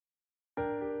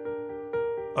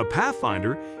A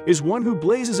Pathfinder is one who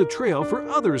blazes a trail for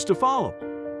others to follow.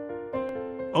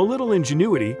 A little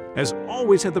ingenuity has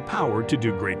always had the power to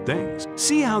do great things.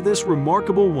 See how this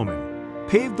remarkable woman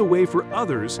paved the way for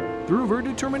others through her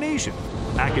determination,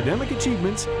 academic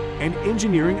achievements, and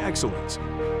engineering excellence.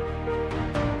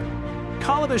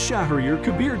 Khaleda Shahariar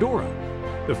Kabir Dora,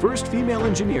 the first female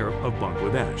engineer of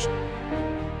Bangladesh.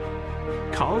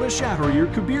 Khaleda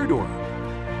Shahariar Kabir Dora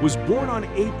was born on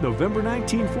 8 November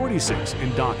 1946 in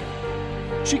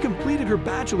Dhaka. She completed her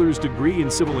bachelor's degree in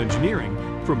civil engineering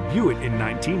from BUET in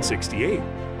 1968.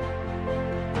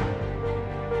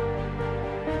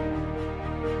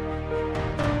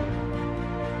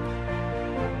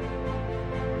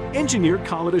 Engineer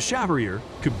Khaleda Shahariar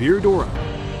Kabir Dora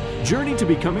journey to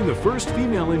becoming the first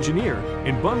female engineer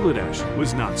in Bangladesh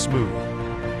was not smooth.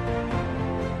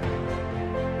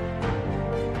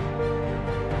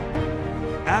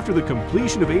 After the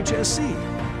completion of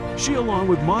HSC, she along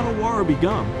with Manawara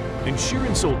Begum and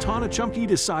Shirin Sultana Chumki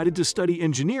decided to study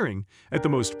engineering at the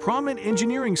most prominent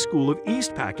engineering school of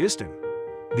East Pakistan,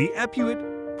 the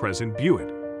BUET, present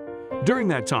BUET. During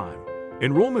that time,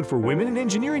 enrollment for women in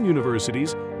engineering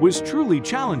universities was truly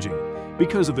challenging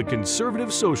because of the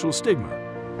conservative social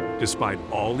stigma. Despite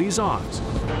all these odds,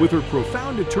 with her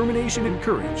profound determination and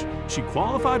courage, she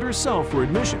qualified herself for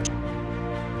admission.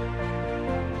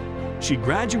 She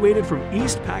graduated from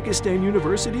East Pakistan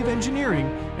University of Engineering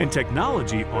and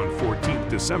Technology on 14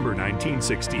 December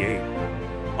 1968.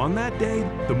 On that day,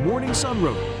 the morning sun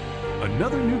wrote,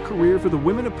 "Another new career for the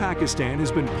women of Pakistan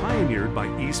has been pioneered by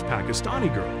East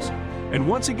Pakistani girls. And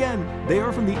once again, they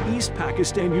are from the East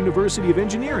Pakistan University of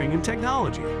Engineering and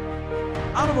Technology."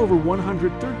 Out of over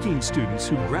 113 students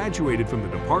who graduated from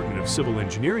the Department of Civil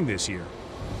Engineering this year,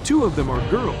 2 of them are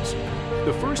girls,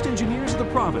 the first engineers of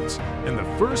the province and the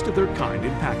first of their kind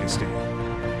in Pakistan.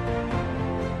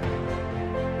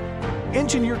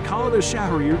 Engineer Khaleda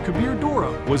Shahariar Kabir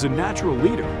Dora was a natural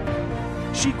leader.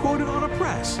 She quoted on a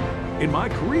press, "In my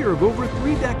career of over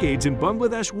 3 decades in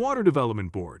Bangladesh Water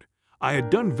Development Board, I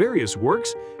had done various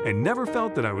works and never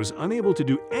felt that I was unable to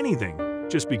do anything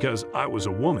just because I was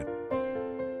a woman."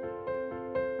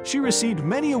 She received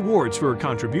many awards for her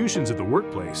contributions at the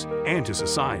workplace and to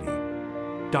society.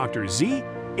 Dr. Z.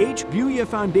 H. Buya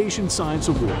Foundation Science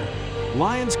Award,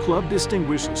 Lions Club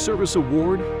Distinguished Service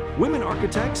Award, Women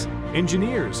Architects,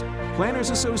 Engineers, Planners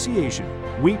Association,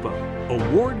 WIPA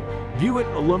Award, BUET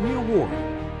Alumni Award,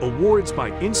 Awards by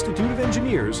Institute of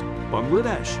Engineers,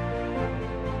 Bangladesh.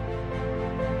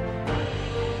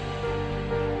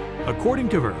 According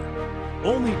to her,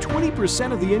 only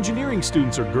 20% of the engineering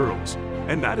students are girls,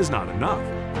 and that is not enough.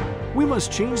 We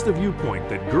must change the viewpoint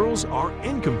that girls are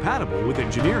incompatible with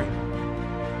engineering.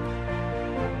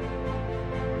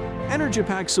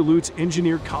 Energypac salutes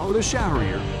engineer Khaleda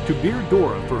Shahariar Kabir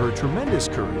Dora for her tremendous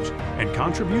courage and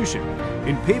contribution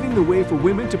in paving the way for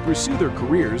women to pursue their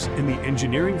careers in the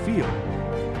engineering field.